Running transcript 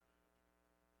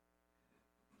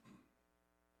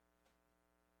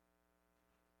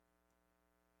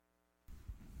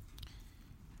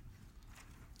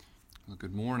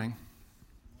Good morning.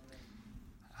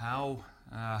 How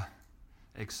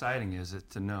exciting is it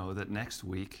to know that next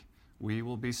week we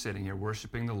will be sitting here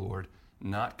worshiping the Lord,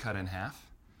 not cut in half,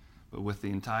 but with the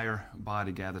entire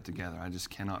body gathered together. I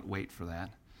just cannot wait for that.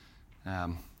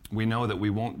 We know that we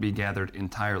won't be gathered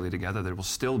entirely together. There will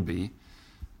still be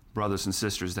brothers and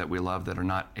sisters that we love that are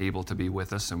not able to be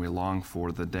with us, and we long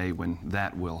for the day when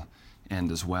that will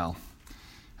end as well.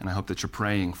 And I hope that you're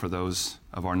praying for those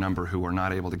of our number who are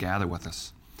not able to gather with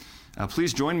us.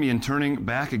 Please join me in turning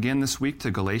back again this week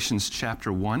to Galatians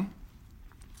chapter 1.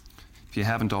 If you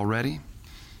haven't already,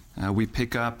 we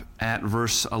pick up at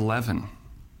verse 11.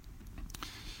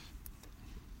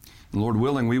 And Lord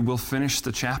willing, we will finish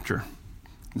the chapter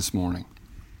this morning.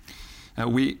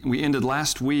 We ended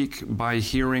last week by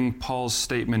hearing Paul's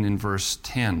statement in verse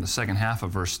 10, the second half of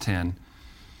verse 10.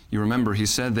 You remember he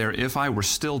said there, "If I were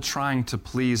still trying to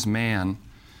please man,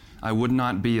 I would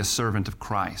not be a servant of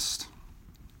Christ."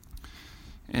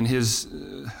 And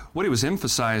what he was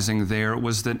emphasizing there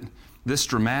was that this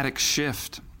dramatic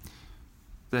shift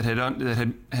that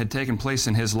had taken place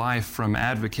in his life from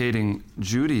advocating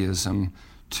Judaism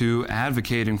to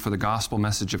advocating for the gospel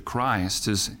message of Christ,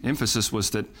 his emphasis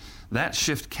was that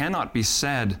shift cannot be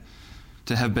said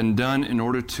to have been done in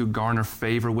order to garner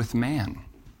favor with man.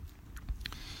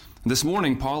 This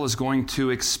morning, Paul is going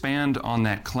to expand on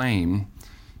that claim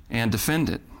and defend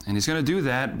it. And he's going to do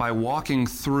that by walking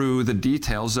through the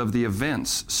details of the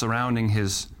events surrounding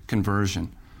his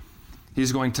conversion.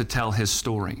 He's going to tell his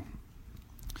story.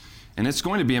 And it's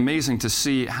going to be amazing to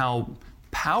see how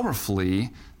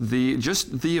powerfully the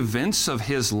events of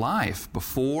his life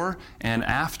before and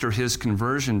after his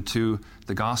conversion to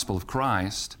the gospel of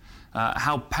Christ,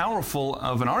 how powerful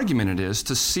of an argument it is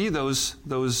to see those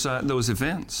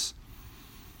events.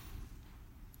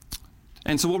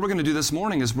 And so what we're going to do this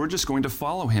morning is we're just going to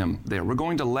follow him there. We're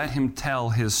going to let him tell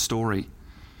his story.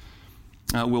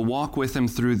 We'll walk with him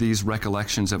through these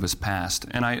recollections of his past.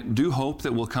 And I do hope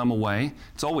that we'll come away.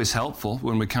 It's always helpful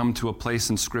when we come to a place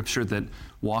in Scripture that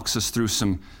walks us through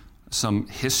some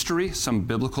history, some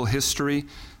biblical history.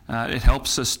 It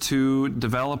helps us to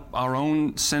develop our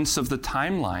own sense of the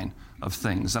timeline of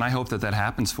things. And I hope that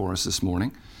happens for us this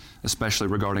morning, especially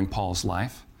regarding Paul's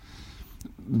life.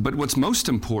 But what's most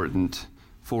important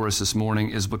for us this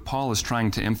morning is what Paul is trying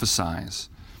to emphasize.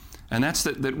 And that's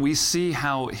that we see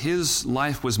how his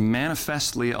life was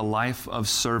manifestly a life of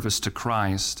service to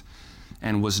Christ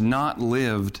and was not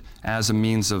lived as a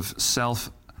means of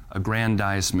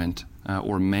self-aggrandizement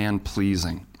or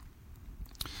man-pleasing.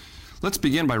 Let's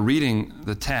begin by reading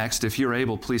the text. If you're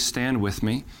able, please stand with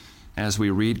me as we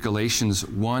read Galatians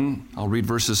 1. I'll read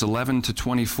verses 11 to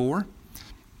 24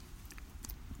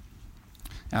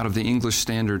 out of the English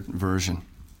Standard Version.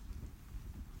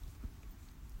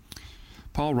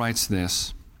 Paul writes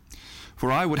this,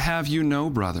 "For I would have you know,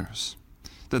 brothers,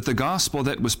 that the gospel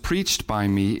that was preached by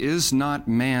me is not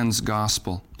man's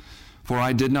gospel, for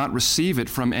I did not receive it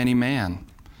from any man,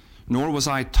 nor was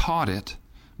I taught it,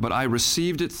 but I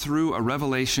received it through a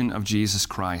revelation of Jesus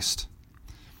Christ.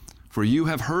 For you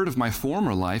have heard of my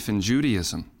former life in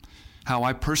Judaism, how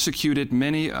I persecuted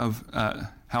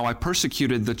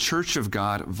the church of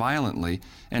God violently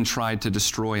and tried to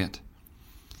destroy it.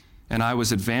 And I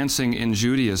was advancing in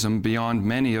Judaism beyond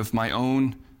many of my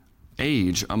own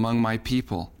age among my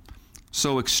people.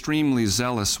 So extremely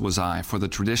zealous was I for the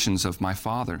traditions of my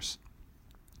fathers.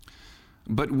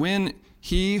 But when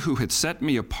he who had set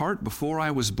me apart before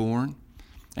I was born,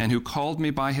 and who called me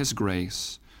by his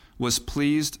grace, was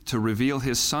pleased to reveal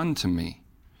his Son to me,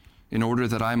 in order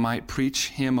that I might preach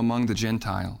him among the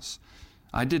Gentiles,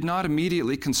 I did not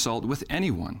immediately consult with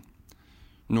anyone,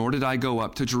 nor did I go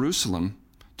up to Jerusalem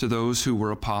to those who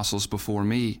were apostles before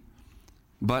me.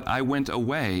 But I went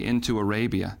away into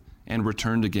Arabia and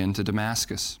returned again to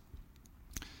Damascus.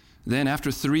 Then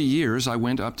after 3 years I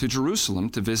went up to Jerusalem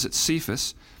to visit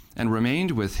Cephas and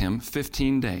remained with him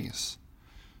 15 days.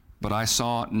 But I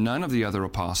saw none of the other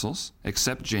apostles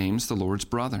except James, the Lord's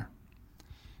brother.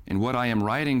 In what I am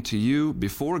writing to you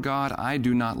before God, I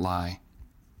do not lie.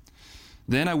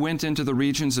 Then I went into the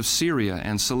regions of Syria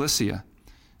and Cilicia,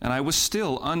 and I was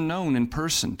still unknown in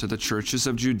person to the churches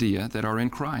of Judea that are in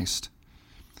Christ.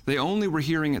 They only were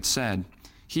hearing it said,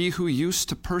 'He who used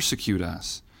to persecute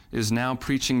us is now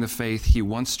preaching the faith he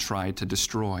once tried to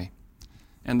destroy.'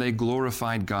 And they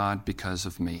glorified God because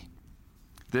of me."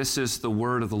 This is the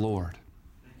word of the Lord.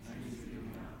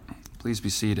 Please be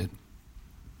seated.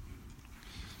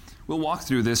 We'll walk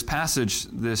through this passage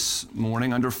this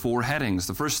morning under 4 headings.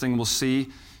 The first thing we'll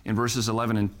see in verses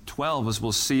 11 and 12 is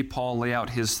we'll see Paul lay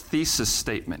out his thesis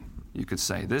statement. you could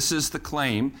say. This is the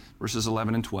claim, verses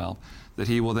 11 and 12, that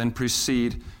he will then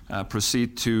proceed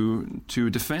to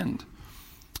defend.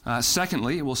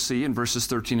 Secondly, we'll see in verses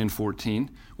 13 and 14,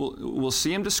 we'll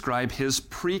see him describe his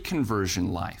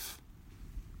pre-conversion life.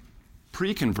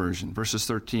 Pre-conversion, verses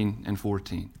 13 and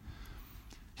 14.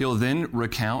 He'll then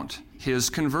recount his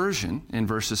conversion in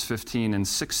verses 15 and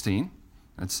 16.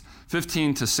 That's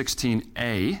 15 to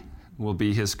 16a will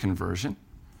be his conversion.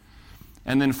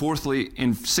 And then fourthly,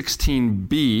 in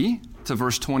 16b to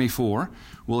verse 24,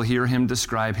 we'll hear him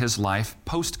describe his life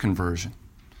post-conversion.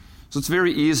 So it's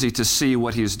very easy to see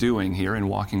what he's doing here in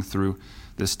walking through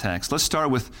this text. Let's start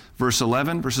with verses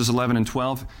 11 and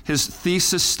 12, his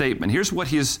thesis statement. Here's what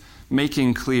he's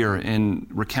making clear in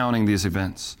recounting these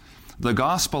events. The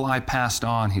gospel I passed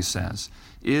on, he says,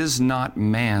 is not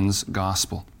man's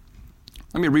gospel.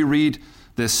 Let me reread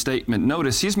this statement.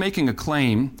 Notice he's making a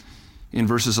claim in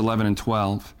verses 11 and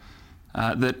 12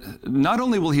 that not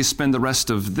only will he spend the rest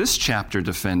of this chapter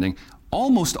defending,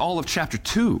 almost all of chapter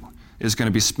 2 is going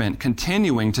to be spent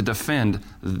continuing to defend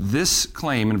this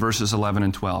claim in verses 11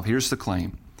 and 12. Here's the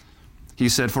claim. He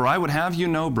said, "For I would have you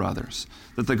know, brothers,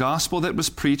 that the gospel that was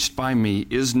preached by me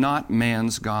is not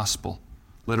man's gospel."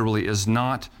 Literally, is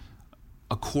not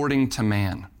according to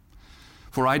man.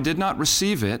 "For I did not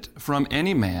receive it from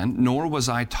any man, nor was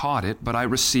I taught it, but I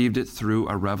received it through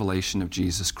a revelation of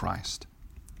Jesus Christ."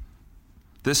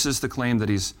 This is the claim that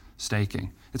he's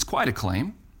staking. It's quite a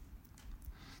claim.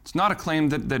 It's not a claim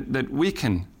that we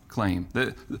can claim.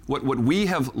 That what we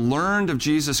have learned of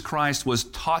Jesus Christ was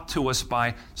taught to us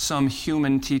by some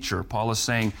human teacher. Paul is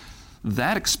saying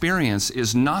that experience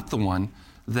is not the one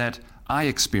that I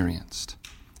experienced.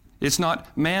 It's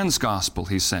not man's gospel,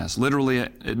 he says. Literally,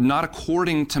 not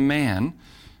according to man.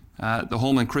 The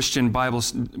Holman Christian Bible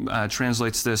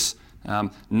translates this,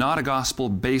 not a gospel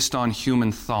based on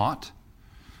human thought,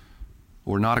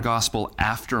 or not a gospel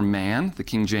after man. The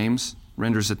King James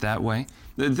renders it that way.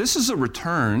 This is a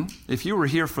return. If you were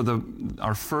here for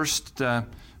our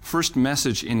first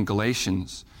message in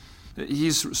Galatians,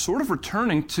 he's sort of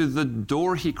returning to the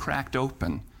door he cracked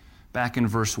open back in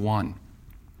verse 1.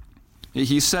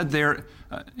 He said there,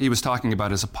 he was talking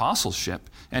about his apostleship,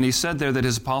 and he said there that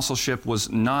his apostleship was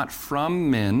not from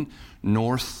men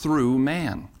nor through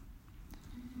man.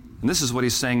 And this is what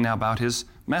he's saying now about his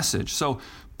message. So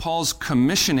Paul's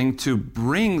commissioning to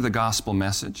bring the gospel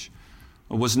message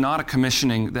was not a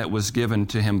commissioning that was given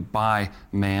to him by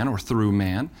man or through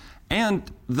man,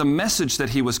 and the message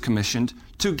that he was commissioned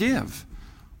to give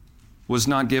was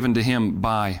not given to him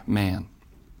by man.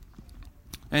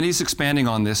 And he's expanding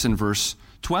on this in verse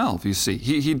 12, you see.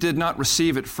 He did not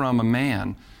receive it from a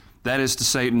man. That is to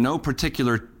say, no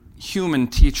particular human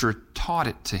teacher taught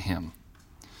it to him.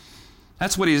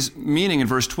 That's what he's meaning in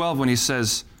verse 12 when he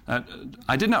says,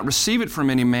 I did not receive it from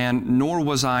any man, nor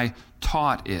was I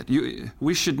taught it.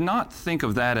 We should not think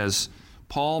of that as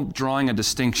Paul drawing a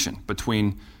distinction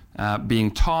between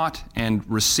being taught and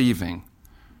receiving.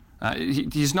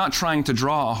 He's not trying to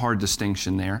draw a hard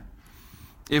distinction there.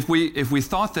 If we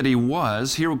thought that he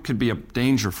was, here could be a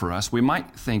danger for us. We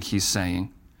might think he's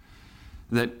saying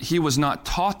that he was not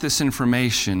taught this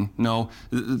information. No,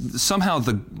 somehow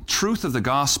the truth of the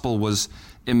gospel was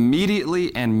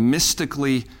immediately and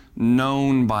mystically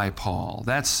known by Paul.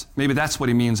 Maybe that's what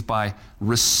he means by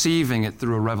receiving it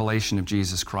through a revelation of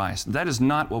Jesus Christ. That is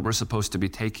not what we're supposed to be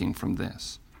taking from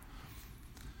this.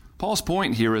 Paul's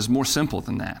point here is more simple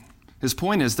than that. His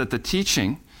point is that the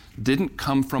teaching didn't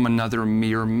come from another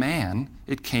mere man.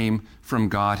 It came from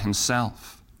God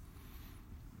himself.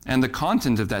 And the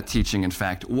content of that teaching, in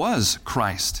fact, was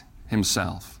Christ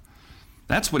himself.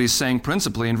 That's what he's saying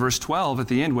principally in verse 12 at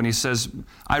the end when he says,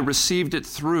 I received it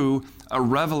through a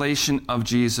revelation of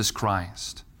Jesus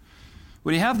Christ.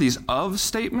 When you have these of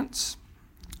statements,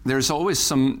 there's always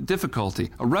some difficulty.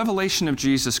 A revelation of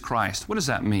Jesus Christ, what does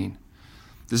that mean?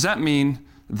 Does that mean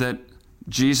that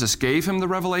Jesus gave him the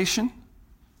revelation?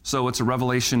 So it's a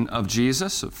revelation of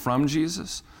Jesus, from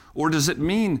Jesus? Or does it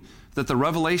mean that the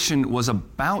revelation was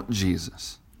about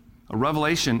Jesus? A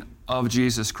revelation of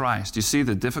Jesus Christ. You see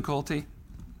the difficulty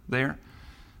there?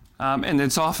 And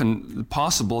it's often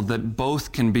possible that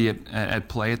both can be at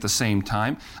play at the same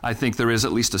time. I think there is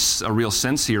at least a real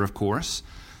sense here, of course,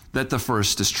 that the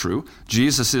first is true.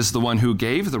 Jesus is the one who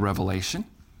gave the revelation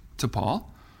to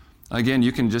Paul. Again,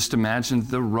 you can just imagine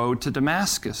the road to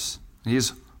Damascus.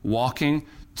 He's walking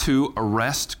to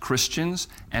arrest Christians,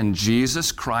 and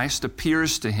Jesus Christ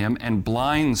appears to him and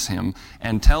blinds him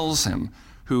and tells him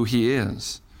who he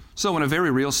is. So in a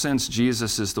very real sense,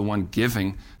 Jesus is the one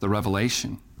giving the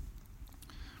revelation.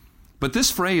 But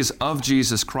this phrase of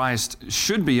Jesus Christ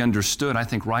should be understood, I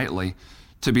think rightly,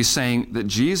 to be saying that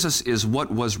Jesus is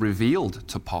what was revealed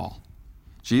to Paul.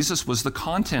 Jesus was the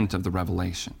content of the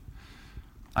revelation.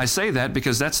 I say that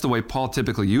because that's the way Paul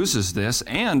typically uses this,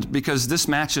 and because this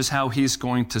matches how he's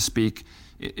going to speak.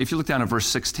 If you look down at verse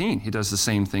 16, he does the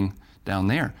same thing down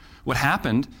there. What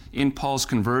happened in Paul's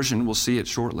conversion, we'll see it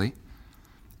shortly,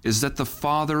 is that the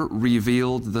Father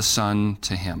revealed the Son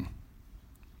to him.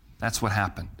 That's what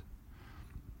happened.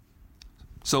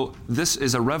 So this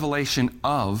is a revelation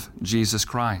of Jesus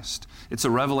Christ. It's a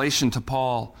revelation to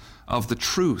Paul of the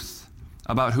truth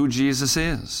about who Jesus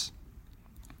is.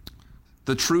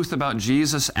 The truth about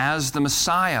Jesus as the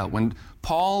Messiah. When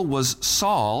Paul was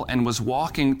Saul and was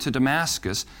walking to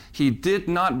Damascus, he did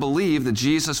not believe that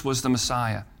Jesus was the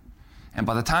Messiah. And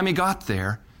by the time he got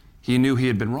there, he knew he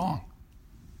had been wrong.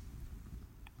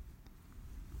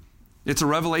 It's a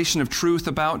revelation of truth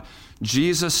about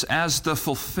Jesus as the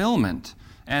fulfillment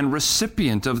and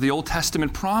recipient of the Old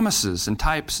Testament promises and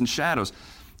types and shadows.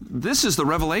 This is the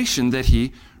revelation that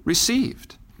he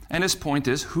received. And his point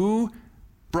is, who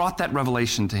brought that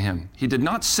revelation to him? He did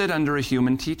not sit under a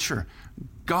human teacher.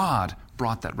 God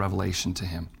brought that revelation to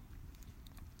him.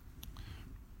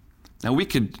 Now we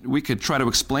could try to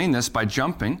explain this by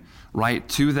jumping right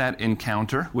to that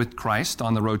encounter with Christ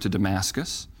on the road to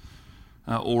Damascus,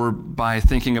 or by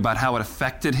thinking about how it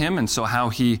affected him and so how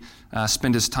he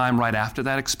spent his time right after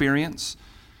that experience.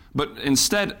 But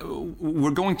instead,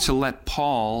 we're going to let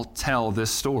Paul tell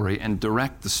this story and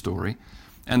direct the story.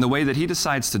 And the way that he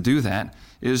decides to do that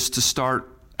is to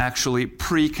start actually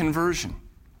pre-conversion.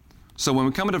 So when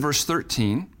we come to verse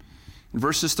 13, in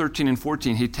verses 13 and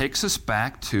 14, he takes us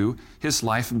back to his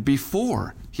life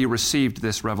before he received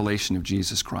this revelation of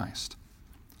Jesus Christ.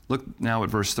 Look now at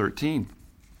verse 13.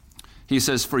 He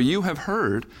says, "For you have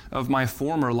heard of my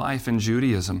former life in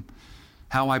Judaism,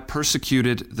 how I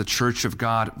persecuted the church of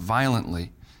God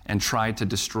violently and tried to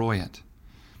destroy it.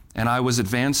 And I was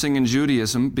advancing in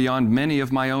Judaism beyond many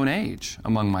of my own age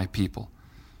among my people.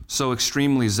 So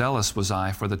extremely zealous was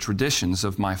I for the traditions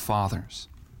of my fathers."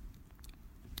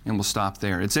 And we'll stop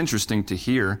there. It's interesting to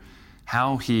hear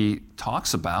how he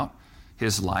talks about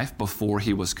his life before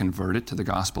he was converted to the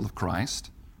gospel of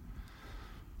Christ.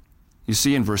 You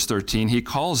see in verse 13, he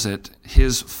calls it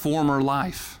his former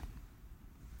life.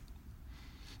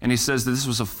 And he says that this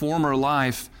was a former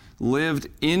life lived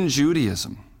in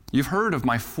Judaism. You've heard of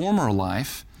my former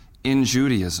life in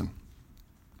Judaism.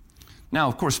 Now,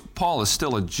 of course, Paul is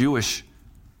still a Jewish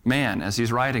man as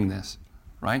he's writing this,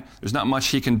 right? There's not much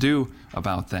he can do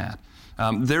about that.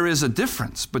 There is a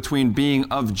difference between being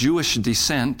of Jewish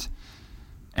descent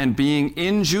and being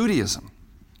in Judaism.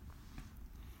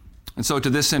 And so to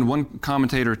this end, one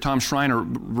commentator, Tom Schreiner,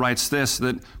 writes this,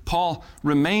 that Paul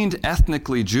remained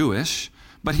ethnically Jewish,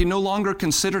 but he no longer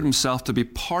considered himself to be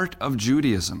part of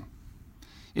Judaism.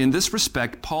 In this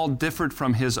respect, Paul differed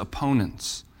from his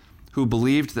opponents, who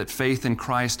believed that faith in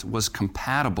Christ was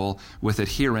compatible with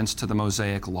adherence to the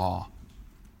Mosaic law.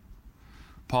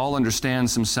 Paul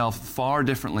understands himself far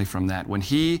differently from that. When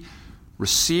he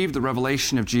received the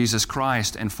revelation of Jesus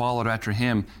Christ and followed after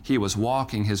him, he was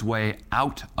walking his way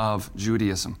out of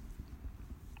Judaism.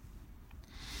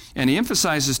 And he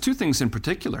emphasizes two things in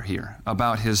particular here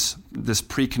about this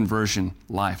pre-conversion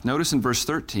life. Notice in verse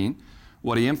 13,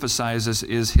 what he emphasizes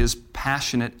is his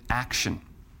passionate action.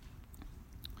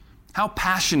 How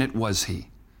passionate was he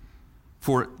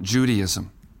for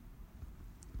Judaism?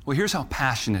 Well, here's how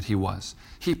passionate he was.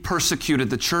 He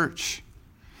persecuted the church.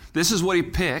 This is what he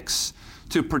picks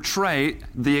to portray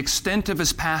the extent of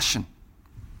his passion.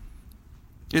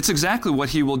 It's exactly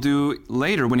what he will do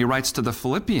later when he writes to the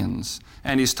Philippians,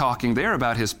 and he's talking there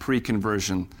about his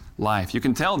pre-conversion life. You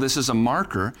can tell this is a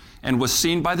marker, and was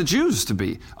seen by the Jews to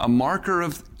be a marker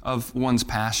of one's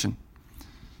passion.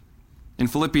 In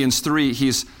Philippians 3,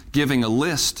 he's giving a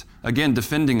list, again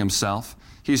defending himself.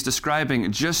 He's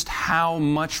describing just how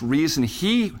much reason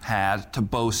he had to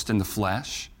boast in the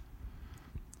flesh,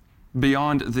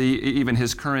 beyond even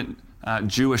his current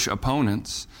Jewish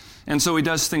opponents. And so he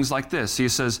does things like this. He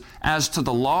says, as to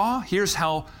the law, here's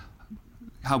how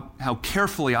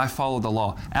carefully I follow the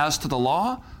law. As to the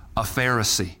law, a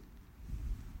Pharisee.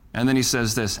 And then he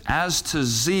says this, as to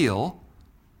zeal,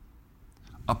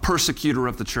 a persecutor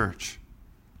of the church.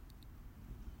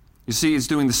 You see, he's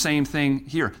doing the same thing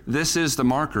here. This is the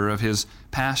marker of his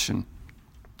passion.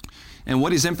 And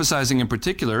what he's emphasizing in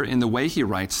particular in the way he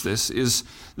writes this is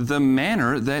the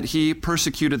manner that he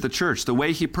persecuted the church, the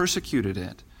way he persecuted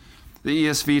it. The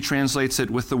ESV translates it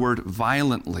with the word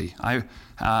violently.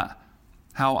 How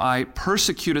I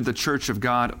persecuted the church of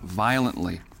God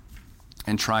violently.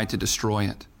 and tried to destroy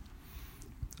it.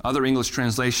 Other English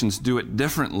translations do it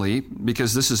differently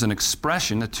because this is an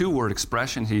expression, a two-word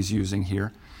expression he's using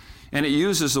here. And it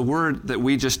uses a word that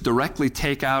we just directly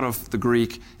take out of the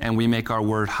Greek and we make our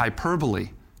word hyperbole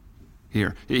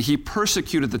here. He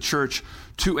persecuted the church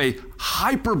to a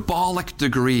hyperbolic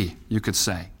degree, you could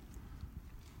say.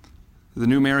 The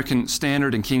New American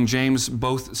Standard and King James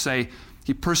both say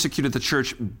he persecuted the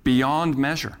church beyond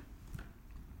measure.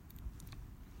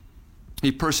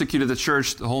 He persecuted the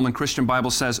church, the Holman Christian Bible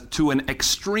says, to an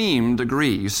extreme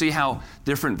degree. You see how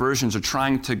different versions are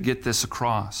trying to get this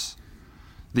across,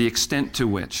 the extent to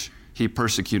which he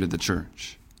persecuted the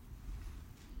church.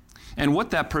 And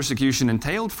what that persecution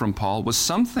entailed from Paul was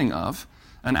something of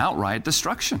an outright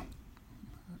destruction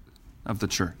of the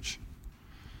church.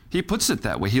 He puts it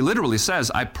that way. He literally says,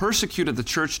 I persecuted the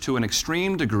church to an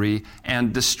extreme degree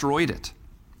and destroyed it.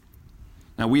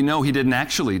 Now we know he didn't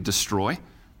actually destroy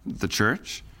the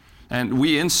church. And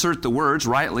we insert the words,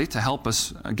 rightly, to help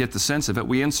us get the sense of it.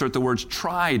 We insert the words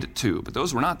tried to, but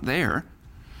those were not there.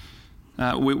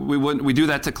 We do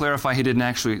that to clarify he didn't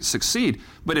actually succeed.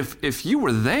 But if you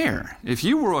were there, if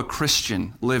you were a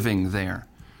Christian living there,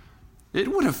 it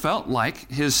would have felt like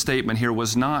his statement here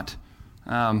was not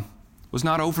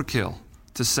overkill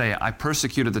to say, I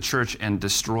persecuted the church and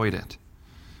destroyed it.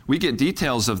 We get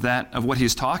details of that, of what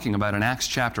he's talking about in Acts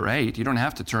chapter 8. You don't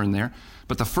have to turn there.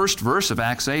 But the first verse of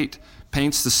Acts 8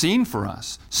 paints the scene for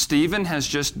us. Stephen has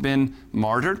just been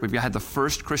martyred. We've had the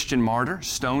first Christian martyr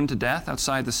stoned to death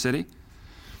outside the city.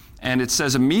 And it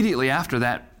says immediately after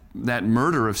that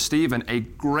murder of Stephen, a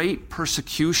great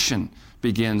persecution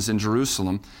begins in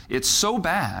Jerusalem. It's so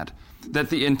bad that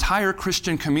the entire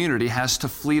Christian community has to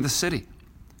flee the city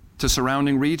to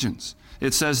surrounding regions.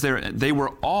 It says there, they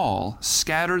were all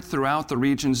scattered throughout the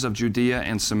regions of Judea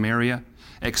and Samaria,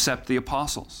 except the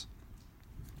apostles.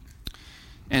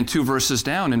 And 2 verses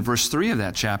down, in verse 3 of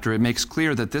that chapter, it makes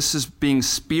clear that this is being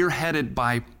spearheaded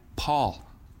by Paul.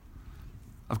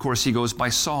 Of course, he goes by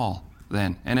Saul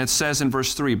then. And it says in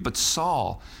verse 3, but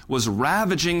Saul was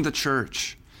ravaging the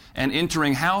church, and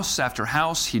entering house after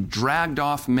house, he dragged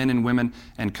off men and women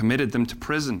and committed them to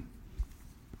prison.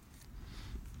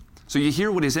 So you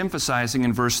hear what he's emphasizing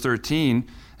in verse 13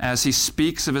 as he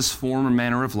speaks of his former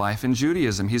manner of life in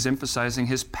Judaism. He's emphasizing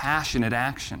his passionate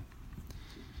action.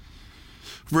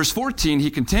 Verse 14,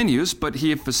 he continues, but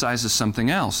he emphasizes something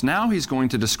else. Now he's going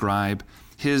to describe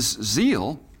his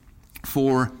zeal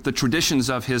for the traditions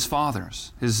of his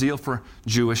fathers, his zeal for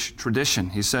Jewish tradition.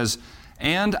 He says,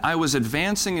 and I was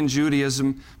advancing in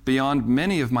Judaism beyond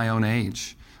many of my own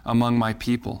age among my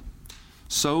people.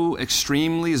 So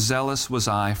extremely zealous was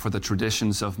I for the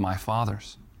traditions of my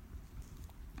fathers.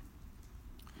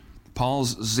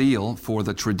 Paul's zeal for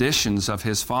the traditions of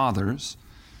his fathers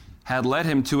had led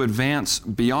him to advance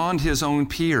beyond his own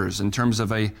peers in terms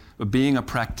of being a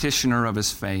practitioner of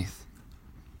his faith.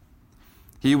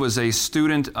 He was a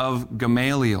student of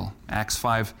Gamaliel. Acts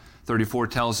 5:34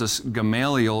 tells us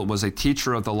Gamaliel was a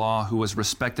teacher of the law who was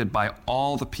respected by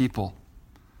all the people.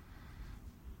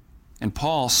 And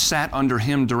Paul sat under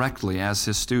him directly as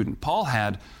his student. Paul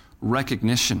had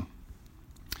recognition.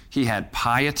 He had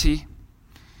piety.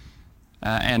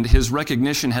 And his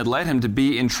recognition had led him to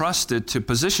be entrusted to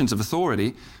positions of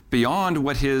authority beyond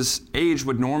what his age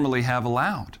would normally have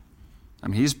allowed. I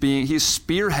mean, he's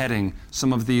spearheading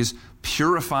some of these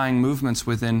purifying movements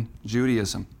within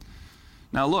Judaism.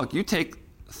 Now look, you take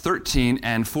 13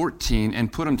 and 14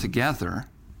 and put them together,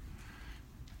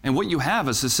 and what you have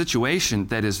is a situation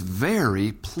that is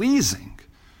very pleasing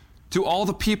to all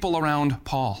the people around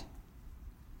Paul.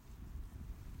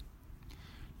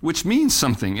 Which means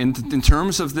something in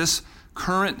terms of this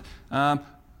current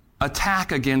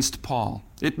attack against Paul.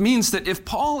 It means that if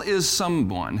Paul is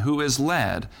someone who is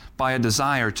led by a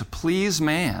desire to please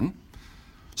man,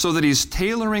 so that he's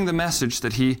tailoring the message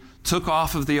that he took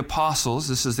off of the apostles,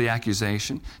 this is the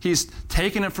accusation, he's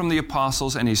taken it from the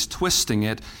apostles and he's twisting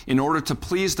it in order to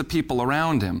please the people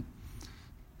around him.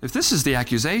 If this is the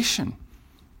accusation,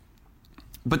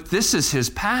 but this is his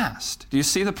past, do you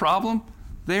see the problem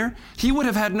there? He would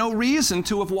have had no reason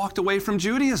to have walked away from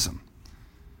Judaism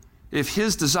if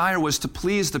his desire was to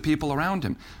please the people around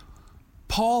him.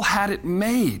 Paul had it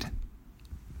made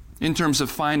in terms of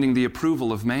finding the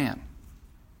approval of man.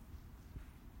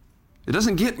 It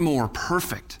doesn't get more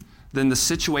perfect than the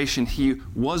situation he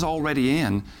was already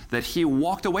in that he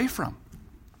walked away from.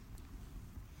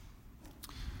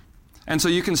 And so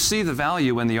you can see the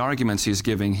value in the arguments he's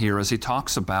giving here as he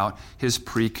talks about his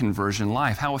pre-conversion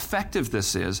life, how effective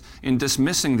this is in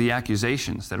dismissing the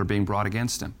accusations that are being brought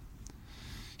against him.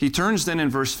 he turns then in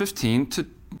verse 15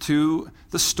 to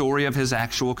the story of his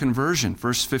actual conversion.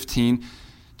 Verse 15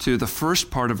 to the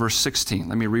first part of verse 16.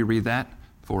 Let me reread that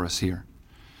for us here.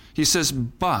 He says,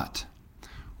 "But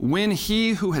when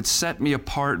he who had set me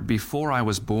apart before I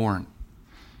was born,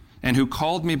 and who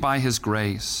called me by his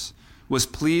grace, was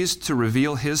pleased to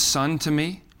reveal his Son to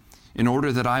me, in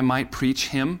order that I might preach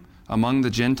him among the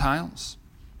Gentiles."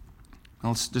 Now,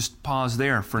 let's just pause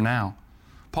there for now.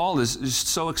 Paul is just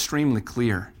so extremely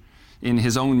clear in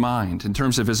his own mind, in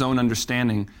terms of his own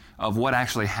understanding of what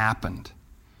actually happened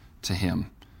to him,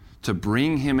 to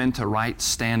bring him into right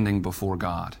standing before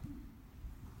God.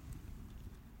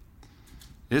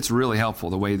 It's really helpful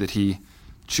the way that he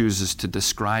chooses to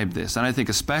describe this. And I think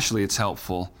especially it's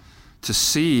helpful to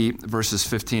see verses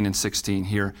 15 and 16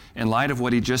 here in light of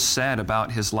what he just said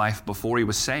about his life before he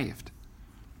was saved.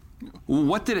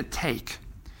 What did it take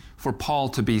for Paul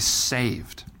to be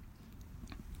saved?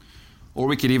 Or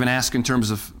we could even ask in terms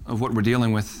of what we're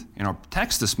dealing with in our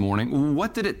text this morning,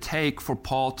 what did it take for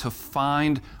Paul to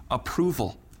find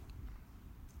approval?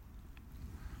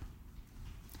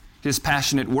 His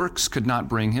passionate works could not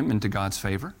bring him into God's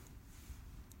favor.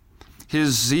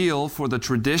 His zeal for the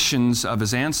traditions of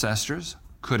his ancestors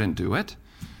couldn't do it.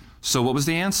 So what was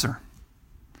the answer?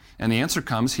 And the answer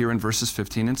comes here in verses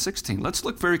 15 and 16. Let's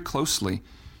look very closely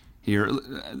here.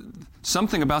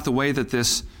 Something about the way that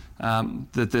this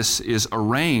is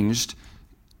arranged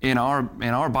in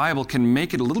our Bible can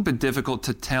make it a little bit difficult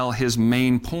to tell his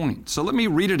main point. So let me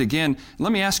read it again.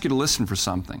 Let me ask you to listen for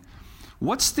something.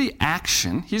 What's the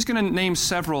action? He's going to name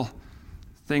several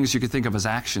things you could think of as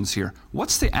actions here.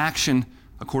 What's the action,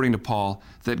 according to Paul,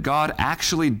 that God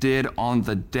actually did on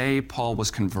the day Paul was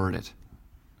converted?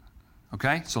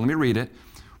 Okay, so let me read it.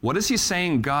 What is he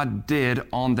saying God did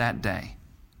on that day?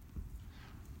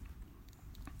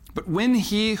 "But when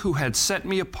he who had set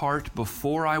me apart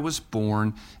before I was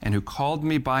born and who called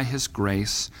me by his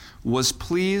grace was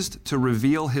pleased to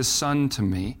reveal his Son to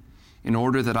me in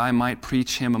order that I might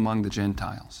preach him among the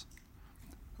Gentiles."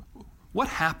 What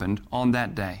happened on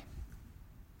that day?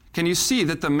 Can you see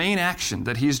that the main action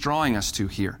that he's drawing us to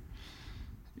here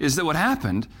is that what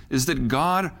happened is that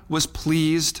God was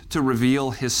pleased to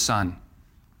reveal his Son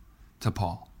to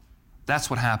Paul. That's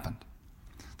what happened.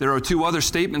 There are two other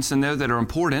statements in there that are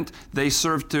important.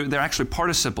 They're actually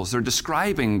participles. They're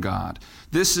describing God.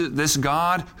 This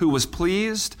God who was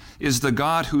pleased is the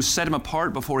God who set him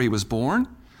apart before he was born.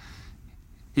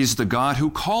 He's the God who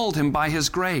called him by his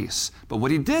grace. But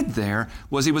what he did there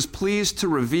was he was pleased to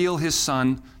reveal his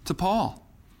Son to Paul.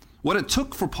 What it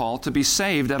took for Paul to be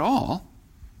saved at all,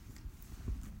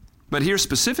 but here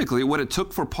specifically, what it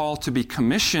took for Paul to be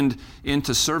commissioned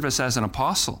into service as an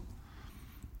apostle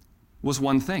was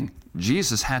one thing.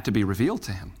 Jesus had to be revealed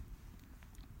to him.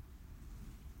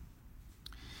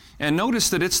 And notice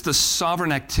that it's the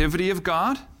sovereign activity of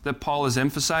God that Paul is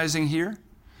emphasizing here,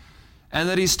 and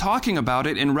that he's talking about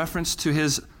it in reference to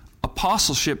his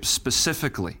apostleship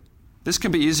specifically. This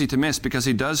can be easy to miss because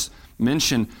he does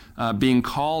mention being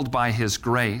called by his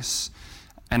grace.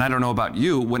 And I don't know about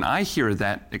you, when I hear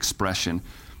that expression,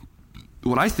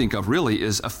 what I think of really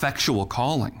is effectual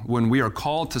calling. When we are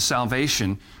called to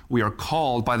salvation, we are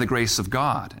called by the grace of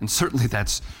God. And certainly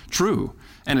that's true,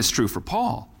 and it's true for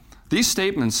Paul. These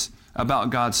statements about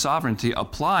God's sovereignty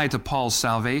apply to Paul's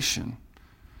salvation.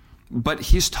 But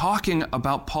he's talking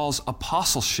about Paul's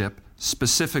apostleship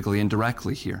specifically and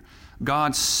directly here.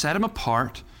 God set him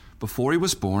apart before he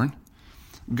was born.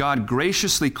 God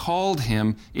graciously called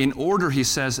him in order, he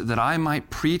says, that I might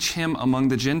preach him among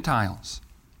the Gentiles.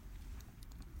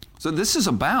 So this is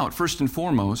about, first and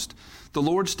foremost, the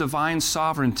Lord's divine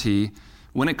sovereignty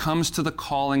when it comes to the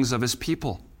callings of his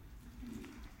people.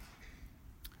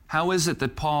 How is it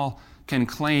that Paul can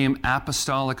claim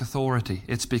apostolic authority?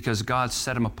 It's because God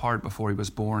set him apart before he was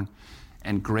born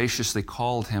and graciously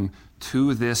called him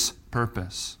to this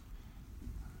purpose,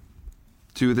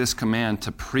 to this command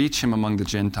to preach him among the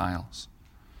Gentiles.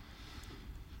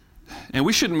 And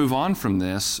we shouldn't move on from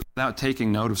this without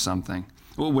taking note of something.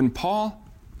 Well, when Paul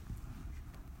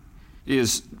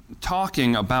is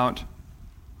talking about,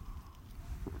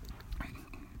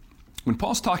 when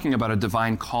Paul's talking about a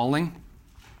divine calling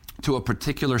to a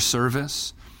particular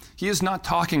service, he is not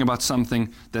talking about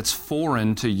something that's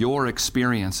foreign to your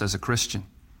experience as a Christian.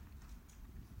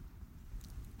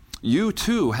 You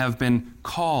too have been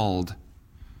called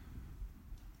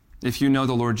if you know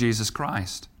the Lord Jesus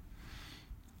Christ.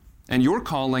 And your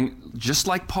calling, just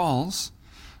like Paul's,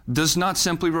 does not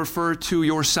simply refer to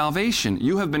your salvation.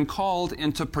 You have been called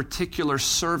into particular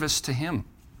service to him.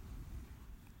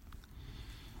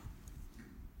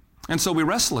 And so we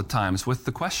wrestle at times with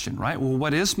the question, right? Well,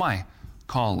 what is my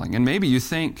calling? And maybe you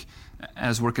think,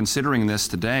 as we're considering this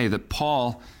today, that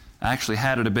Paul actually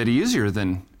had it a bit easier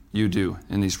than you do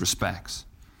in these respects.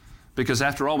 Because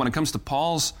after all, when it comes to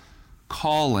Paul's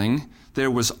calling, there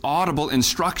was audible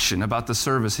instruction about the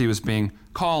service he was being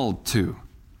called to.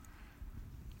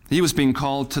 He was being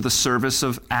called to the service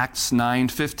of Acts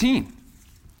 9:15.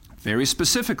 Very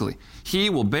specifically, he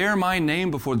will bear my name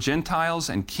before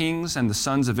Gentiles and kings and the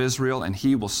sons of Israel, and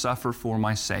he will suffer for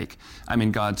my sake. I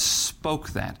mean, God spoke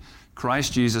that.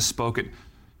 Christ Jesus spoke it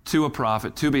to a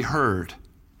prophet to be heard.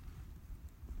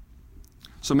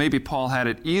 So maybe Paul had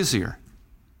it easier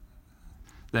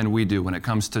than we do when it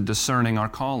comes to discerning our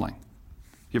calling.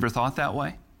 You ever thought that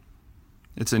way?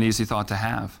 It's an easy thought to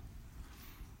have.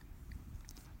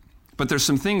 But there's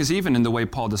some things even in the way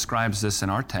Paul describes this in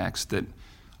our text that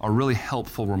are really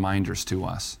helpful reminders to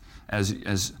us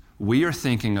as we are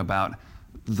thinking about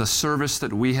the service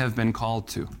that we have been called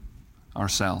to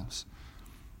ourselves.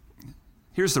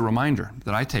 Here's the reminder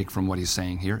that I take from what he's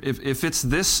saying here. If it's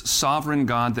this sovereign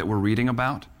God that we're reading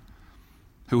about,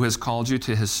 who has called you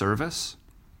to his service,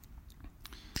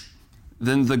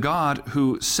 then the God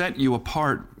who set you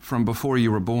apart from before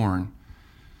you were born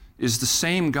is the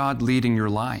same God leading your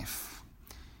life.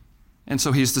 And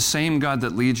so he's the same God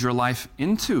that leads your life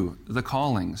into the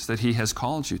callings that he has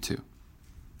called you to.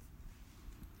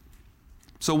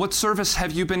 So what service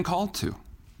have you been called to?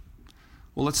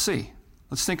 Well, let's see.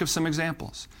 Let's think of some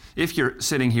examples. If you're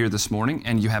sitting here this morning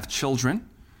and you have children,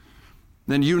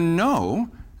 then you know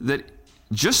that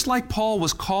just like Paul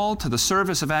was called to the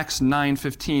service of Acts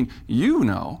 9:15, you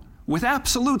know with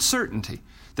absolute certainty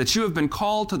that you have been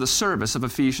called to the service of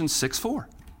Ephesians 6:4.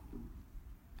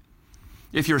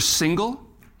 If you're single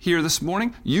here this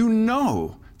morning, you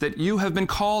know that you have been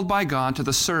called by God to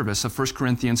the service of 1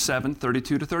 Corinthians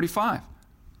 7:32-35.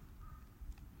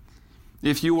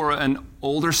 If you are an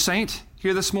older saint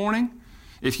here this morning,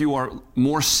 if you are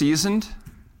more seasoned,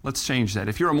 let's change that.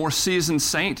 If you're a more seasoned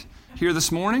saint here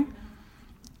this morning,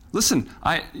 listen,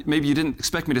 maybe you didn't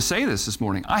expect me to say this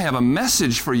morning. I have a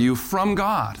message for you from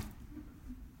God.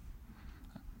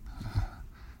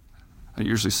 I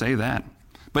usually say that.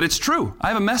 But it's true. I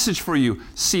have a message for you,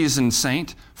 seasoned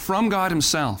saint, from God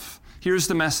himself. Here's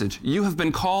the message. You have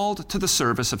been called to the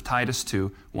service of Titus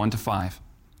 2:1-5.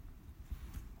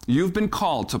 You've been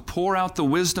called to pour out the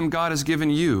wisdom God has given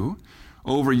you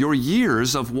over your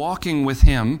years of walking with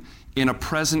him in a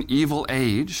present evil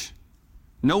age.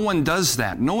 No one does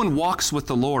that. No one walks with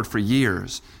the Lord for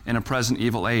years in a present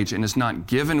evil age and is not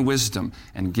given wisdom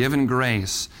and given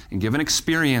grace and given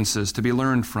experiences to be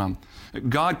learned from.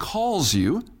 God calls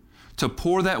you to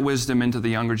pour that wisdom into the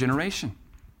younger generation.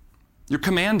 You're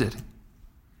commanded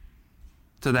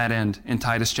to that end in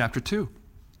Titus chapter 2.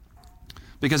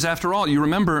 Because after all, you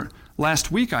remember last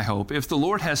week, I hope, if the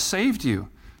Lord has saved you,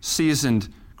 seasoned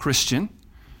Christian,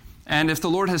 and if the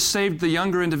Lord has saved the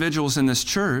younger individuals in this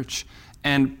church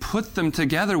and put them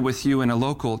together with you in a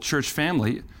local church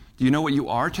family, do you know what you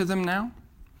are to them now?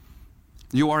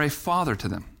 You are a father to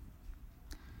them.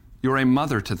 You're a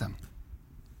mother to them.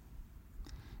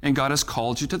 And God has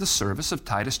called you to the service of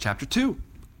Titus chapter 2.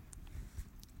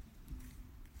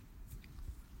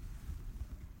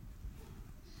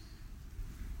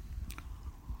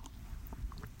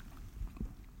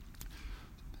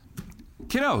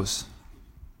 Kiddos.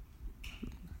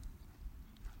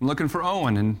 I'm looking for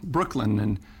Owen and Brooklyn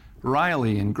and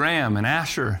Riley and Graham and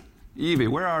Asher, Evie.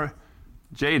 Where are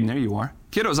Jaden? There you are.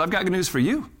 Kiddos, I've got good news for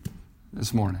you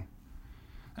this morning.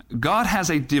 God has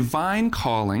a divine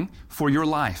calling for your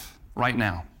life right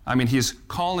now. I mean, he's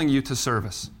calling you to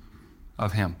service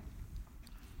of him.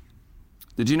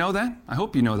 Did you know that? I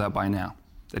hope you know that by now,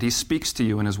 that he speaks to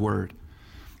you in his word.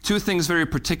 Two things very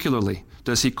particularly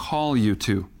does he call you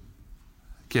to,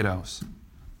 kiddos.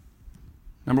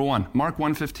 Number one, Mark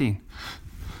 1:15.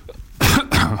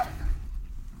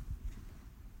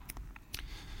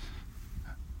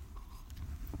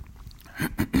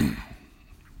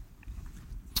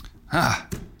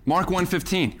 Mark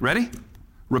 1:15. Ready?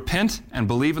 Repent and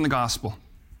believe in the gospel.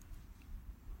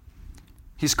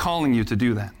 He's calling you to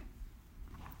do that.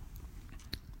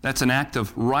 That's an act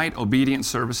of right, obedient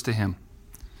service to him.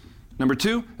 Number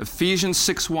two, Ephesians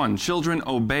 6:1. Children,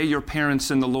 obey your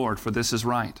parents in the Lord, for this is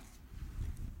right.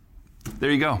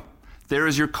 There you go. There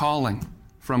is your calling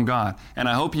from God. And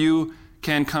I hope you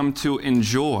can come to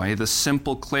enjoy the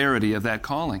simple clarity of that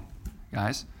calling,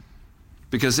 guys,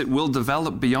 because it will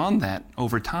develop beyond that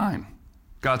over time.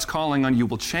 God's calling on you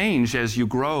will change as you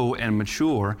grow and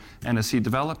mature and as he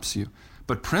develops you.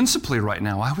 But principally right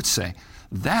now, I would say,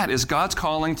 that is God's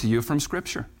calling to you from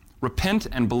Scripture. Repent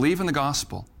and believe in the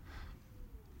gospel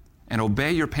and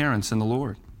obey your parents in the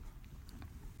Lord.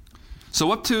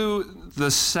 So up to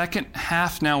the second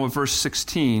half now of verse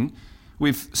 16,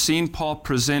 we've seen Paul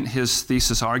present his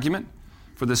thesis argument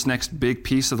for this next big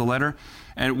piece of the letter,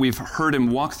 and we've heard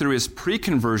him walk through his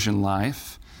pre-conversion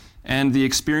life and the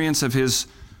experience of his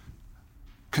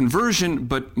conversion,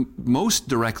 but most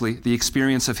directly, the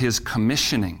experience of his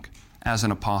commissioning as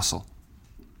an apostle.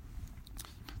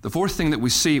 The fourth thing that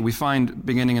we find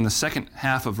beginning in the second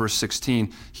half of verse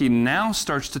 16, he now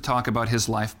starts to talk about his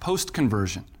life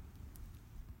post-conversion.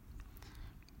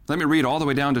 Let me read all the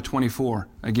way down to 24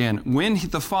 again. When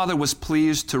the Father was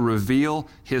pleased to reveal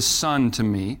his Son to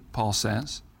me, Paul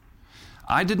says,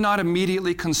 I did not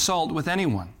immediately consult with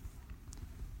anyone,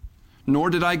 nor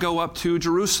did I go up to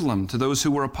Jerusalem to those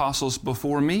who were apostles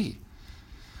before me.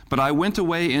 But I went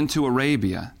away into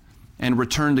Arabia and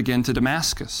returned again to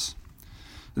Damascus.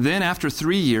 Then after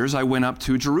 3 years I went up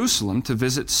to Jerusalem to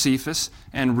visit Cephas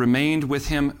and remained with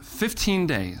him 15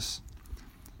 days.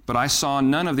 But I saw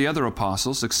none of the other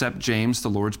apostles except James, the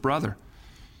Lord's brother.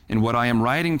 In what I am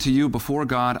writing to you before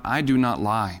God, I do not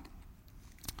lie.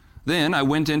 Then I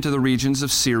went into the regions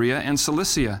of Syria and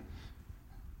Cilicia,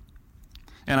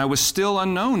 and I was still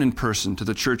unknown in person to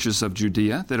the churches of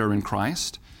Judea that are in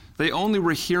Christ. They only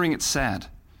were hearing it said,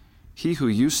 he who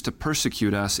used to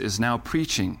persecute us is now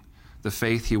preaching the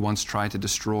faith he once tried to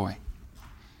destroy.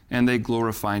 And they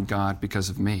glorified God because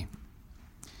of me.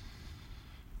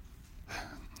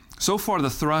 So far, the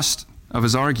thrust of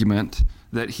his argument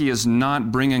that he is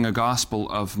not bringing a gospel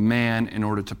of man in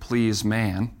order to please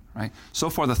man, right?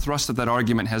 So far, the thrust of that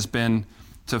argument has been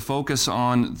to focus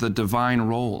on the divine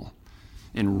role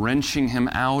in wrenching him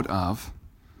out of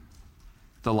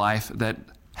the life that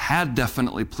had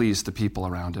definitely pleased the people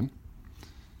around him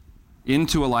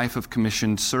into a life of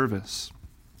commissioned service.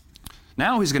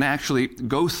 Now he's going to actually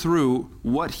go through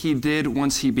what he did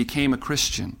once he became a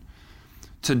Christian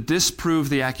to disprove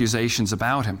the accusations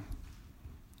about him.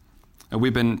 And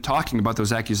we've been talking about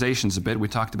those accusations a bit. We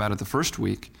talked about it the first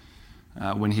week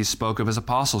when he spoke of his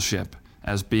apostleship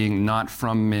as being not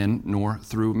from men nor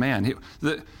through man.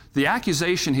 The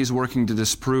accusation he's working to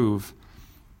disprove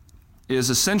is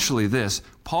essentially this.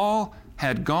 Paul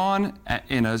had gone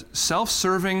in a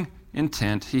self-serving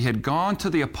intent. He had gone to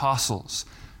the apostles,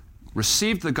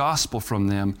 received the gospel from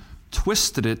them,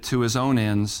 twisted it to his own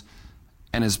ends,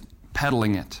 and is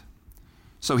peddling it.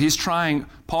 So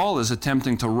Paul is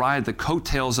attempting to ride the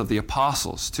coattails of the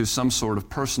apostles to some sort of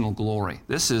personal glory.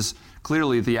 This is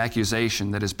clearly the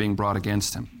accusation that is being brought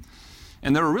against him.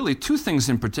 And there are really two things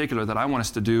in particular that I want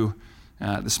us to do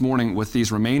this morning with these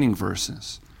remaining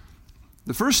verses.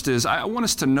 The first is, I want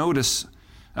us to notice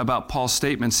about Paul's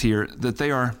statements here that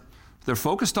they're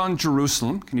focused on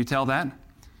Jerusalem. Can you tell that?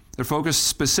 They're focused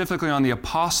specifically on the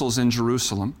apostles in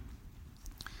Jerusalem.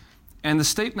 And the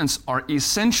statements are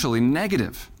essentially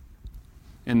negative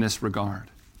in this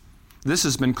regard. This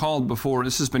has been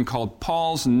called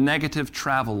Paul's negative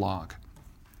travelogue.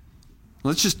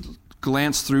 Let's just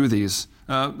glance through these.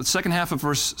 The second half of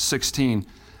verse 16,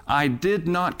 I did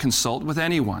not consult with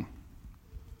anyone.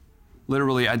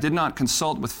 Literally, I did not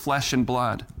consult with flesh and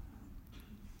blood.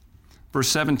 Verse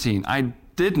 17, I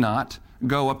did not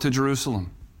go up to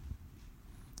Jerusalem.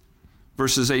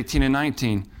 Verses 18 and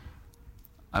 19,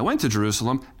 I went to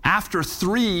Jerusalem. After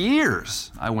 3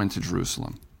 years, I went to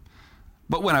Jerusalem.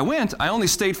 But when I went, I only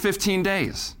stayed 15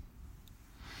 days.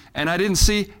 And I didn't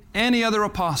see any other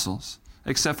apostles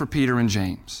except for Peter and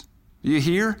James. You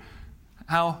hear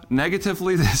how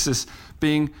negatively this is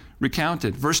being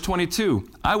recounted. Verse 22,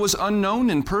 I was unknown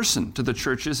in person to the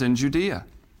churches in Judea.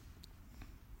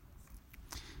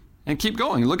 And keep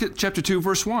going. Look at chapter 2,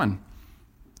 verse 1,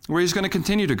 where he's going to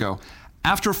continue to go.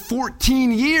 After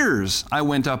 14 years, I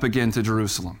went up again to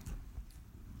Jerusalem.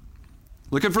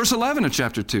 Look at verse 11 of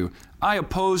chapter 2. I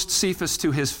opposed Cephas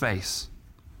to his face.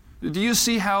 Do you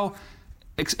see how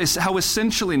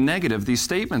essentially negative these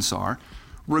statements are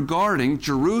regarding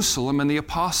Jerusalem and the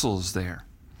apostles there?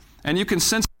 And you can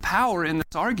sense power in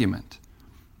this argument.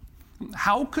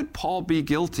 How could Paul be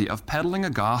guilty of peddling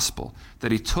a gospel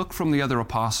that he took from the other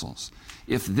apostles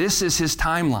if this is his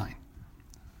timeline,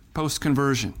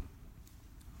 post-conversion?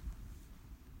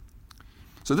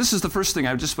 So this is the first thing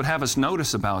I just would have us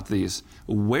notice about these,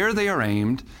 where they are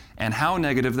aimed and how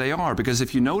negative they are. Because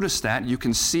if you notice that, you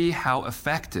can see how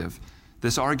effective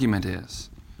this argument is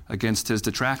against his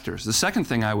detractors. The second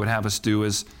thing I would have us do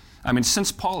is,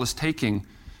 since Paul is taking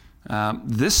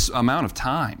this amount of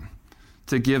time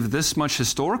to give this much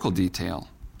historical detail,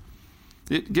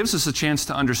 it gives us a chance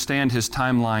to understand his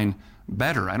timeline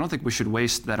better. I don't think we should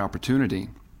waste that opportunity.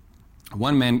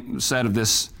 One man said of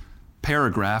this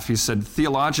paragraph, he said,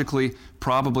 theologically,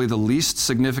 probably the least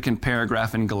significant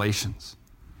paragraph in Galatians.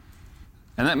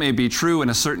 And that may be true in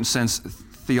a certain sense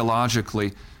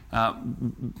theologically,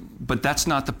 but that's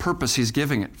not the purpose he's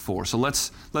giving it for. So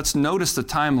let's notice the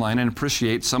timeline and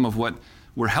appreciate some of what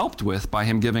we're helped with by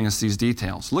him giving us these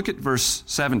details. Look at verse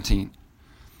 17.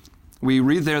 We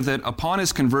read there that upon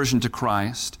his conversion to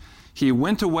Christ, he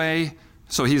went away.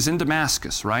 So he's in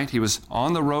Damascus, right? He was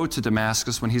on the road to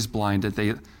Damascus when he's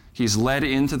blinded. He's led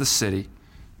into the city,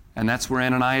 and that's where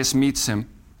Ananias meets him,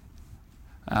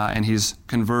 and he's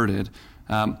converted.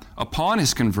 Upon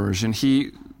his conversion,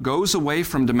 he goes away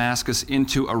from Damascus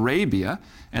into Arabia,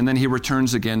 and then he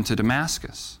returns again to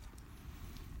Damascus.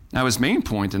 Now, his main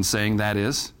point in saying that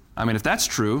is, if that's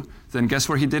true, then guess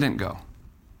where he didn't go?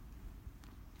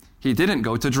 He didn't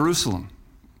go to Jerusalem,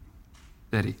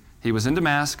 did he? He was in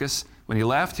Damascus. When he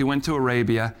left, he went to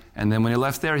Arabia, and then when he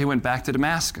left there, he went back to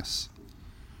Damascus.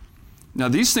 Now,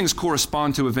 these things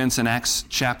correspond to events in Acts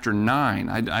chapter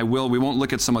 9. We won't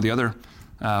look at some of the other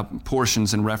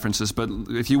portions and references, but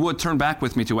if you would, turn back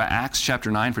with me to Acts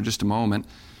chapter 9 for just a moment.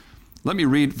 Let me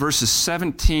read verses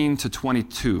 17 to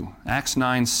 22. Acts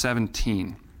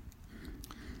 9:17.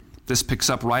 This picks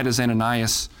up right as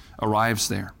Ananias arrives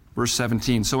there. Verse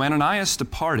 17. So Ananias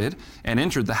departed and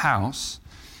entered the house,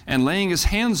 and laying his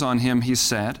hands on him, he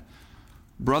said,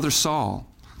 Brother Saul,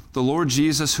 the Lord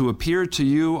Jesus, who appeared to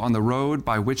you on the road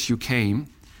by which you came,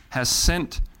 has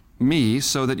sent me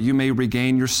so that you may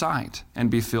regain your sight and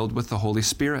be filled with the Holy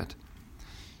Spirit.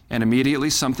 And immediately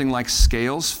something like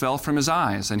scales fell from his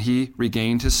eyes, and he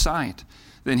regained his sight.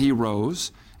 Then he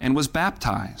rose and was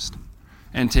baptized,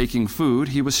 and taking food,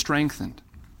 he was strengthened.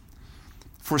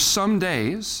 For some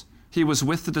days he was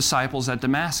with the disciples at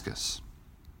Damascus.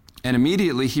 And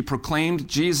immediately he proclaimed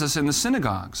Jesus in the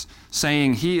synagogues,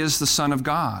 saying, He is the Son of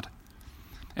God.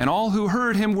 And all who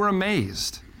heard him were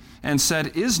amazed, and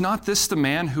said, Is not this the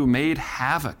man who made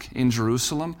havoc in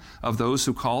Jerusalem of those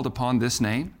who called upon this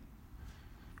name?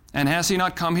 And has he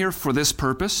not come here for this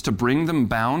purpose, to bring them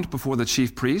bound before the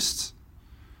chief priests?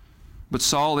 But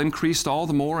Saul increased all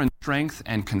the more in strength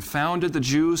and confounded the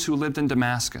Jews who lived in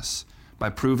Damascus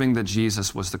by proving that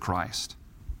Jesus was the Christ.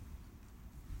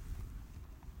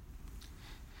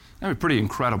 That's a pretty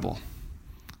incredible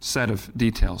set of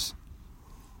details.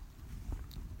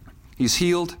 He's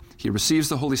healed. He receives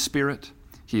the Holy Spirit.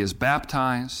 He is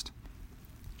baptized.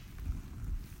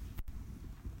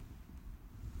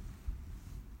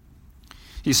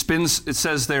 He spends, it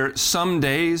says there, some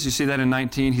days. You see that in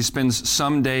 19. He spends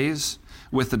some days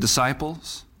with the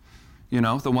disciples,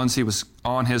 the ones he was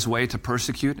on his way to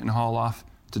persecute and haul off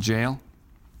to jail.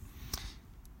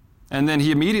 And then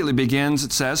he immediately begins,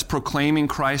 it says, proclaiming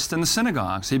Christ in the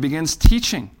synagogues. He begins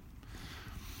teaching.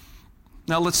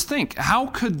 Now let's think, how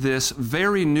could this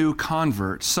very new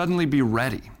convert suddenly be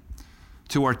ready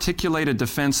to articulate a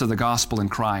defense of the gospel in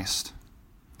Christ?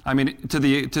 To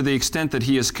the extent that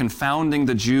he is confounding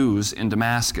the Jews in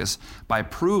Damascus by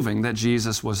proving that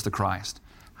Jesus was the Christ.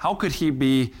 How could he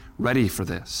be ready for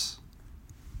this?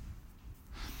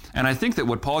 And I think that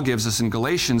what Paul gives us in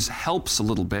Galatians helps a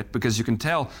little bit, because you can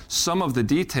tell some of the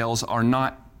details are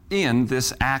not in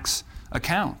this Acts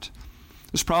account.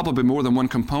 There's probably more than one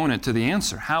component to the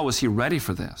answer. How was he ready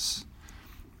for this?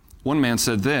 One man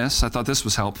said this, I thought this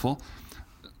was helpful.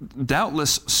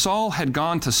 Doubtless Saul had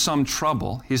gone to some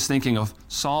trouble. He's thinking of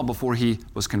Saul before he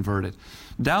was converted.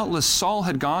 Doubtless Saul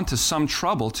had gone to some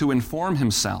trouble to inform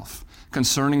himself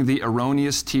concerning the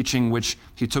erroneous teaching which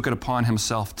he took it upon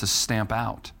himself to stamp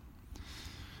out.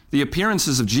 The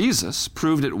appearances of Jesus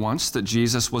proved at once that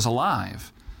Jesus was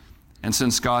alive, and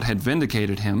since God had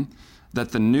vindicated him,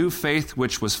 that the new faith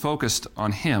which was focused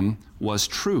on him was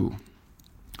true.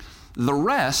 The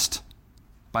rest,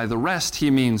 by the rest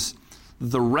he means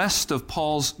the rest of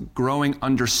Paul's growing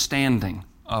understanding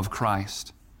of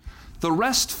Christ. The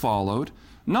rest followed,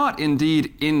 not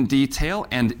indeed in detail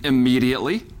and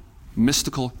immediately,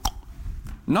 mystical,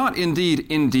 not indeed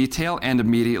in detail and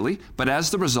immediately, but as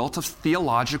the result of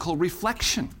theological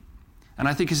reflection. And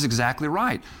I think he's exactly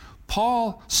right.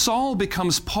 Saul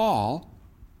becomes Paul,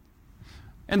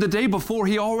 and the day before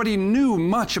he already knew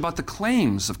much about the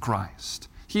claims of Christ.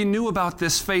 He knew about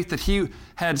this faith that he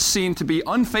had seen to be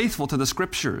unfaithful to the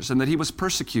Scriptures and that he was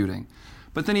persecuting.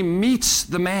 But then he meets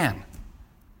the man.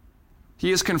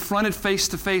 He is confronted face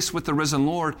to face with the risen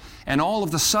Lord, and all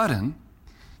of a sudden,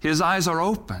 his eyes are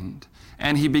opened,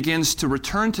 and he begins to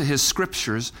return to his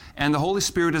Scriptures, and the Holy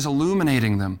Spirit is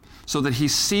illuminating them so that he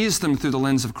sees them through the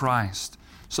lens of Christ,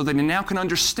 so that he now can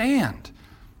understand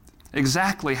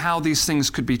exactly how these things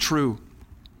could be true.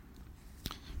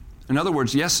 In other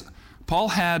words, yes, Paul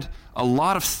had a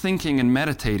lot of thinking and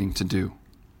meditating to do.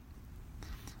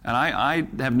 And I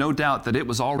have no doubt that it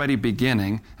was already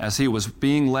beginning as he was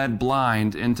being led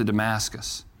blind into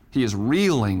Damascus. He is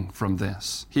reeling from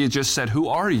this. He had just said, "Who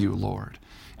are you, Lord?"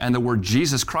 And the word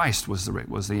Jesus Christ was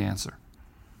the answer.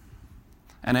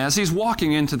 And as he's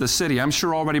walking into the city, I'm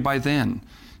sure already by then,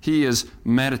 he is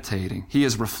meditating. He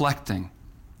is reflecting.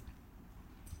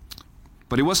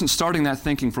 But he wasn't starting that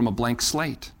thinking from a blank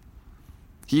slate.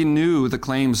 He knew the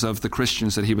claims of the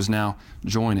Christians that he was now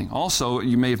joining. Also,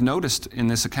 you may have noticed in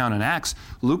this account in Acts,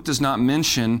 Luke does not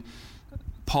mention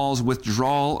Paul's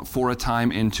withdrawal for a time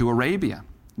into Arabia.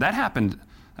 That happened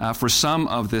for some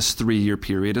of this 3-year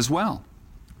period as well.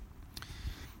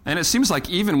 And it seems like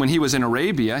even when he was in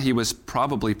Arabia, he was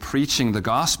probably preaching the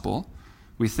gospel.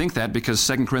 We think that because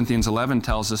 2 Corinthians 11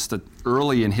 tells us that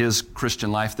early in his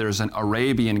Christian life there's an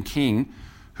Arabian king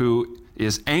who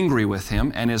is angry with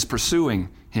him and is pursuing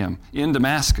him in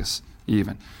Damascus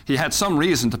even. He had some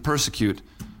reason to persecute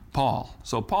Paul.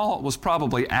 So Paul was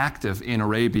probably active in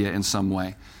Arabia in some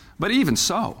way. But even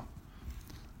so,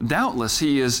 doubtless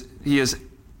he is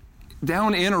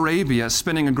down in Arabia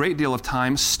spending a great deal of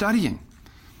time studying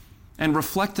and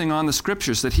reflecting on the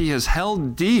scriptures that he has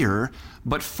held dear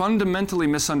but fundamentally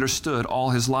misunderstood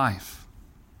all his life.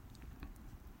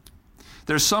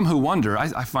 There's some who wonder,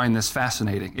 I find this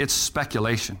fascinating, it's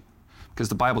speculation, because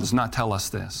the Bible does not tell us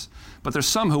this, but there's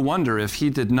some who wonder if he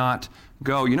did not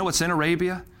go, you know what's in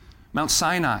Arabia? Mount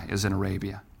Sinai is in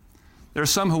Arabia. There are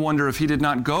some who wonder if he did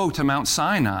not go to Mount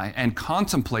Sinai and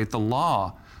contemplate the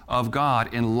law of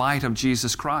God in light of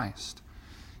Jesus Christ.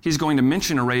 He's going to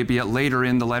mention Arabia later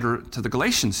in the letter to the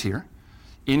Galatians here,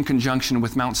 in conjunction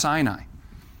with Mount Sinai.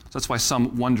 So that's why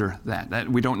some wonder that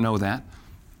we don't know that,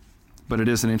 but it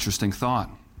is an interesting thought.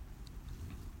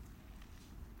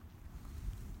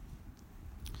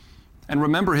 And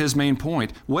remember his main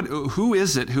point. Who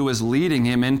is it who is leading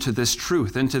him into this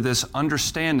truth, into this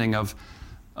understanding of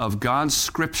God's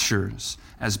scriptures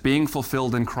as being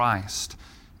fulfilled in Christ?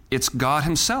 It's God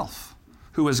himself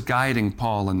who is guiding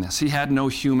Paul in this. He had no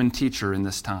human teacher in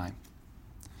this time.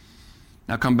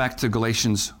 Now come back to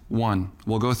Galatians 1.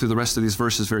 We'll go through the rest of these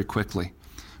verses very quickly.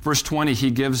 Verse 20,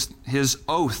 he gives his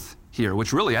oath here,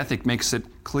 which really I think makes it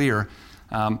clear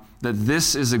that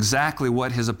this is exactly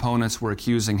what his opponents were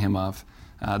accusing him of,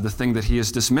 the thing that he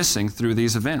is dismissing through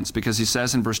these events, because he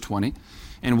says in verse 20,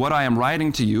 "In what I am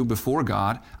writing to you before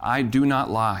God, I do not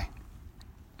lie."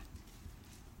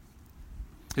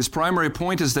 His primary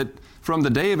point is that from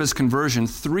the day of his conversion,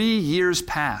 3 years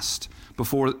passed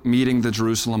before meeting the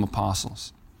Jerusalem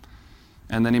apostles.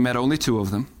 And then he met only 2 of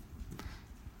them,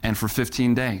 and for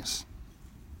 15 days.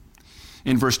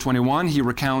 In verse 21, he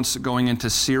recounts going into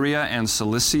Syria and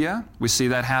Cilicia. We see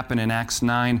that happen in Acts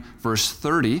 9, verse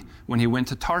 30, when he went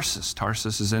to Tarsus.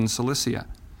 Tarsus is in Cilicia.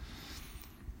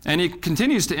 And he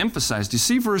continues to emphasize, do you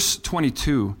see verse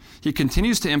 22? He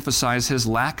continues to emphasize his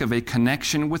lack of a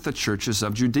connection with the churches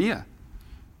of Judea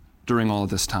during all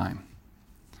of this time.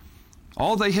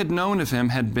 All they had known of him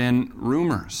had been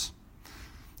rumors,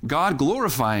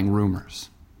 God-glorifying rumors.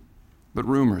 But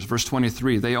rumors, verse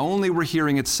 23, they only were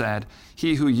hearing it said,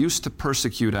 "He who used to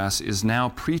persecute us is now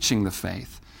preaching the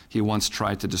faith he once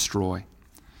tried to destroy.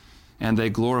 And they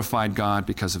glorified God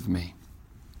because of me."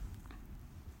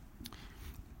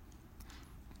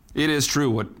 It is true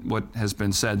what has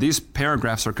been said. These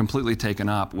paragraphs are completely taken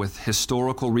up with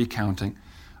historical recounting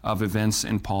of events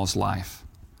in Paul's life.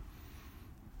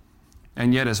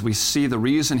 And yet, as we see the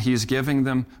reason he's giving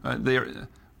them,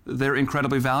 they're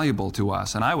incredibly valuable to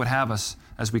us. And I would have us,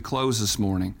 as we close this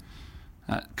morning,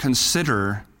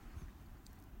 consider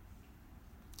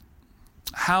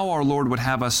how our Lord would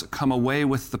have us come away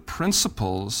with the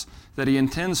principles that he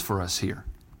intends for us here.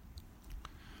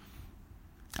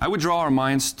 I would draw our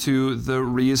minds to the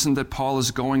reason that Paul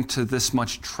is going to this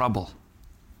much trouble.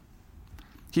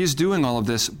 He's doing all of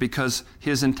this because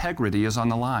his integrity is on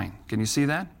the line. Can you see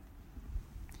that?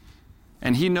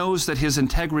 And he knows that his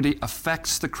integrity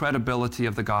affects the credibility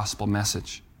of the gospel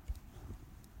message.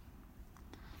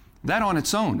 That on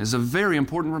its own is a very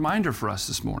important reminder for us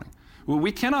this morning. Well,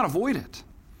 we cannot avoid it.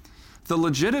 The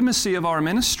legitimacy of our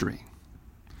ministry,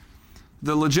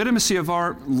 the legitimacy of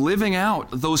our living out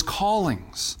those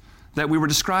callings that we were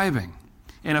describing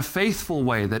in a faithful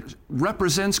way that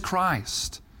represents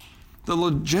Christ, the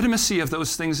legitimacy of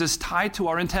those things is tied to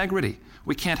our integrity.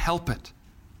 We can't help it.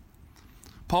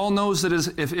 Paul knows that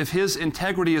if his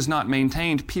integrity is not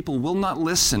maintained, people will not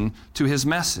listen to his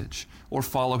message or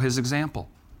follow his example.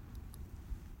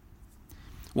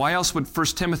 Why else would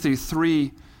 1 Timothy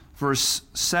 3, verse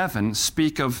 7,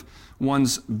 speak of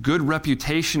one's good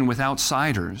reputation with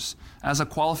outsiders as a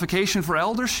qualification for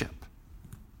eldership?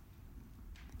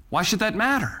 Why should that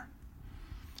matter?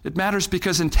 It matters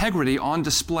because integrity on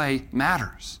display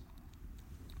matters.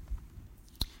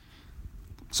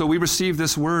 So we receive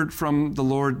this word from the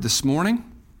Lord this morning,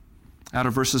 out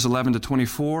of verses 11 to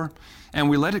 24, and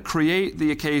we let it create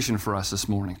the occasion for us this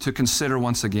morning to consider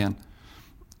once again,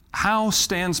 how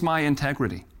stands my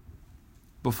integrity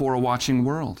before a watching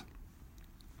world?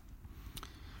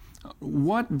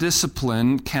 What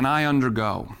discipline can I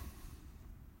undergo?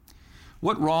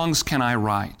 What wrongs can I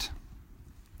right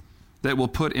that will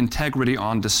put integrity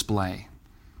on display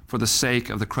for the sake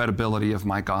of the credibility of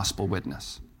my gospel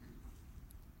witness?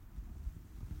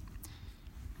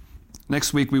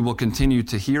 Next week, we will continue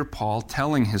to hear Paul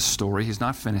telling his story. He's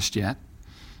not finished yet.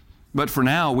 But for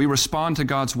now, we respond to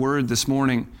God's word this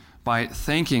morning by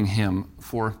thanking him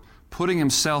for putting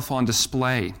himself on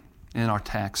display in our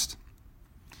text,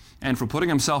 and for putting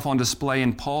himself on display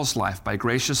in Paul's life by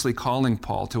graciously calling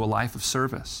Paul to a life of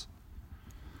service.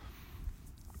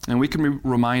 And we can be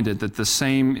reminded that the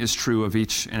same is true of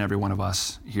each and every one of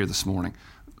us here this morning.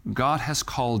 God has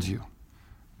called you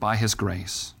by his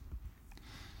grace,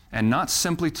 and not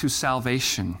simply to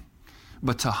salvation,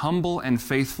 but to humble and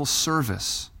faithful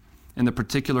service in the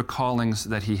particular callings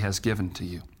that he has given to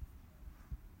you.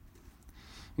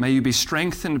 May you be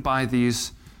strengthened by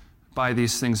these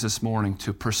things this morning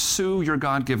to pursue your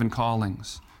God-given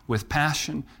callings with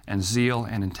passion and zeal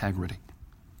and integrity.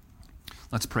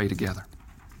 Let's pray together.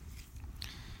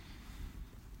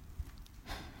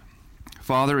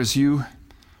 Father, as you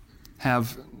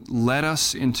have led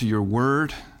us into your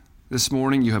word this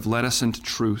morning, you have led us into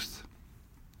truth.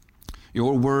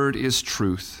 Your word is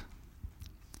truth.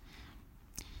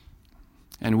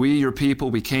 And we, your people,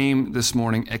 we came this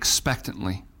morning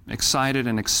expectantly, excited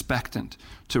and expectant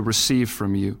to receive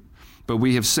from you. But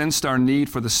we have sensed our need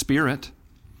for the Spirit,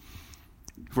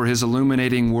 for his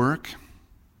illuminating work.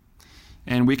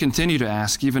 And we continue to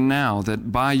ask even now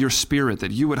that by your Spirit,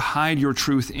 that you would hide your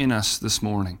truth in us this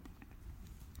morning.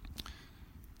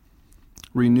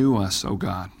 Renew us, O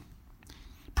God.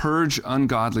 Purge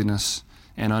ungodliness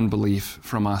and unbelief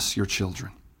from us, your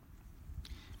children.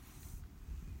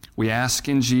 We ask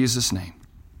in Jesus' name.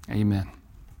 Amen.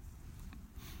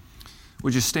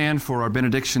 Would you stand for our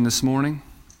benediction this morning?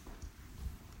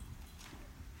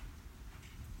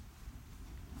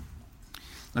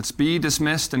 Let's be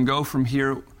dismissed and go from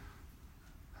here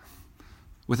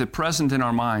with it present in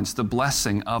our minds, the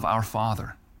blessing of our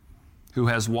Father who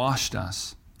has washed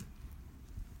us.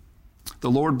 The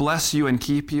Lord bless you and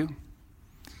keep you.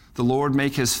 The Lord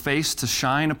make his face to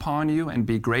shine upon you and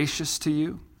be gracious to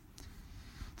you.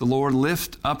 The Lord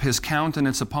lift up his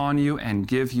countenance upon you and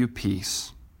give you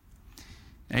peace.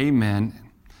 Amen.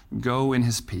 Go in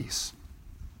his peace.